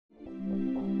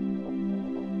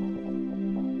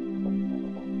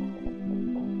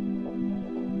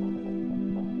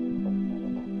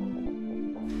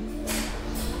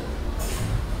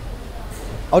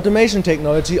Automation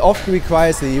technology often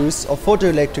requires the use of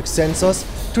photoelectric sensors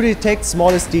to detect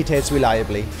smallest details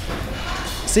reliably.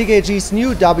 SICK AG's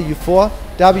new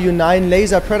W4-W9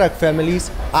 laser product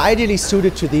families are ideally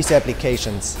suited to these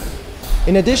applications.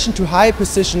 In addition to high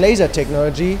precision laser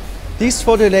technology, these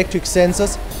photoelectric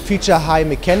sensors feature high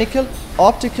mechanical,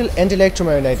 optical and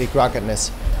electromagnetic ruggedness.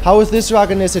 How is this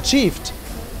ruggedness achieved?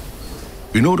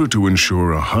 In order to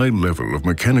ensure a high level of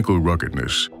mechanical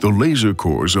ruggedness, the laser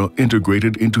cores are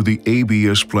integrated into the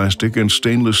ABS plastic and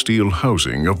stainless steel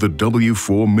housing of the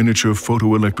W4 miniature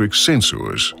photoelectric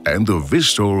sensors and the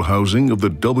Vistol housing of the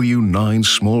W9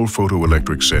 small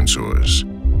photoelectric sensors.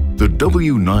 The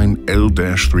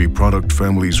W9L-3 product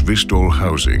family's Vistol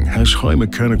housing has high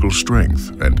mechanical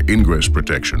strength and ingress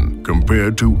protection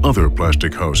compared to other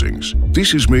plastic housings.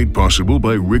 This is made possible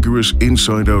by rigorous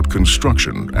inside-out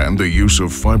construction and the use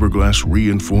of fiberglass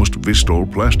reinforced Vistol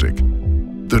plastic.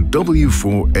 The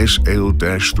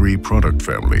W4SL-3 product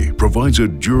family provides a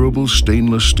durable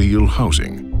stainless steel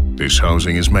housing. This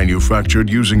housing is manufactured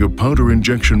using a powder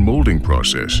injection molding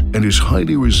process and is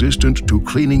highly resistant to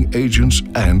cleaning agents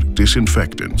and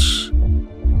disinfectants.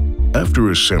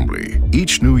 After assembly,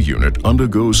 each new unit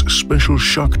undergoes special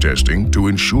shock testing to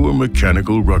ensure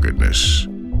mechanical ruggedness.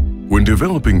 When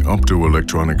developing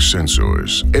optoelectronic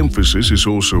sensors, emphasis is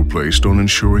also placed on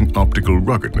ensuring optical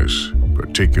ruggedness,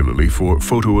 particularly for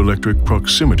photoelectric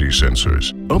proximity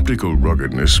sensors. Optical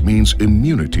ruggedness means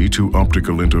immunity to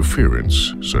optical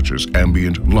interference, such as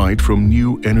ambient light from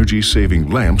new energy-saving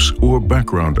lamps or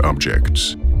background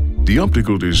objects. The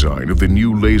optical design of the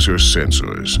new laser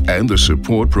sensors and the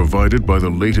support provided by the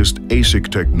latest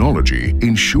ASIC technology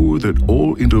ensure that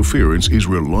all interference is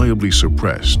reliably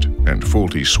suppressed and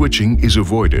faulty switching is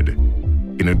avoided.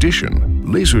 In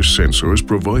addition, laser sensors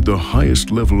provide the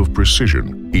highest level of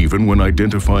precision, even when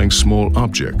identifying small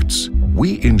objects.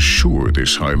 We ensure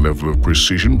this high level of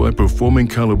precision by performing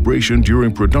calibration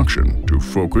during production to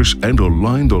focus and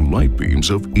align the light beams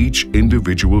of each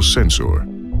individual sensor.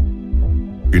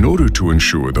 In order to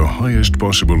ensure the highest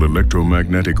possible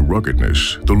electromagnetic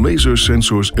ruggedness, the laser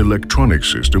sensor's electronic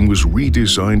system was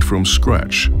redesigned from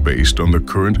scratch based on the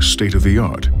current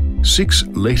state-of-the-art. SICK's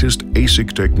latest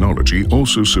ASIC technology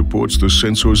also supports the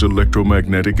sensor's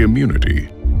electromagnetic immunity.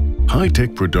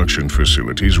 High-tech production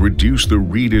facilities reduce the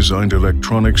redesigned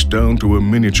electronics down to a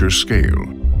miniature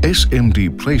scale.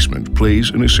 SMD placement plays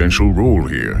an essential role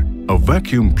here. A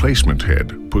vacuum placement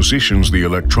head positions the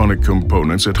electronic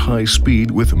components at high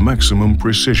speed with maximum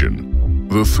precision.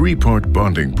 The three-part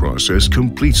bonding process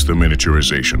completes the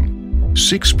miniaturization.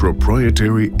 SICK's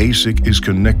proprietary ASIC is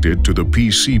connected to the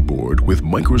PC board with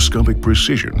microscopic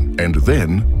precision and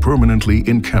then permanently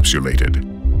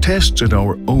encapsulated. Tests at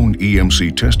our own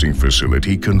EMC testing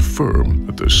facility confirm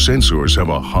that the sensors have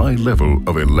a high level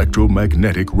of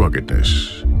electromagnetic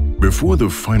ruggedness. Before the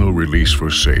final release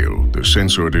for sale, the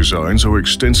sensor designs are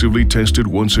extensively tested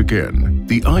once again.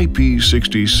 The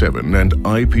IP67 and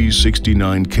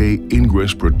IP69K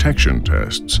ingress protection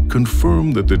tests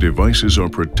confirm that the devices are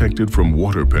protected from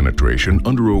water penetration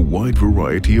under a wide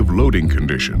variety of loading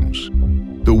conditions.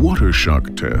 The water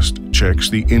shock test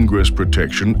checks the ingress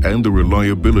protection and the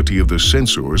reliability of the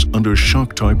sensors under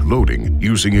shock-type loading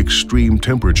using extreme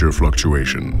temperature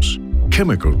fluctuations.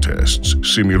 Chemical tests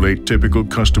simulate typical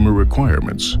customer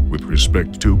requirements with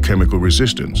respect to chemical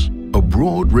resistance. A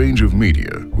broad range of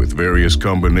media with various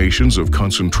combinations of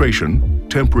concentration,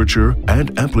 temperature,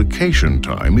 and application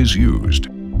time is used.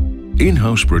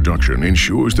 In-house production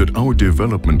ensures that our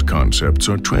development concepts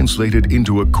are translated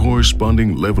into a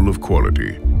corresponding level of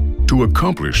quality. To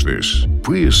accomplish this,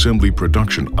 pre-assembly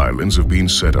production islands have been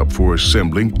set up for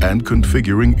assembling and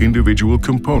configuring individual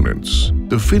components.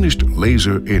 The finished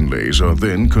laser inlays are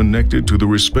then connected to the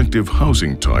respective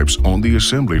housing types on the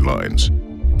assembly lines.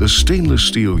 The stainless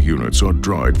steel units are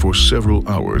dried for several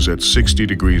hours at 60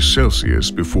 degrees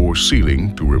Celsius before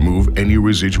sealing to remove any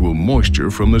residual moisture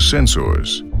from the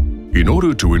sensors. In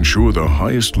order to ensure the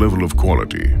highest level of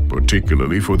quality,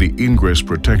 particularly for the ingress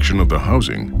protection of the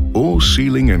housing, all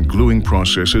sealing and gluing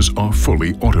processes are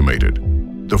fully automated.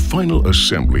 The final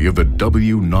assembly of the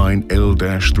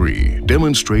W9L-3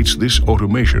 demonstrates this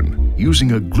automation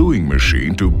using a gluing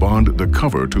machine to bond the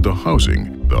cover to the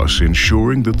housing, thus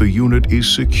ensuring that the unit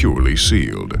is securely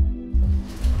sealed.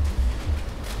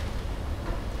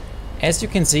 As you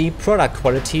can see, product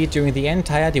quality during the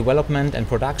entire development and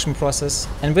production process,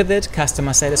 and with it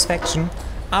customer satisfaction,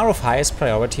 are of highest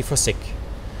priority for SICK.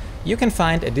 You can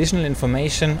find additional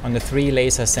information on the 3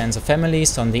 laser sensor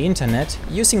families on the internet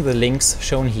using the links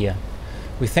shown here.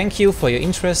 We thank you for your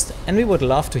interest and we would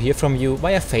love to hear from you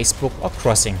via Facebook or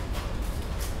Crossing.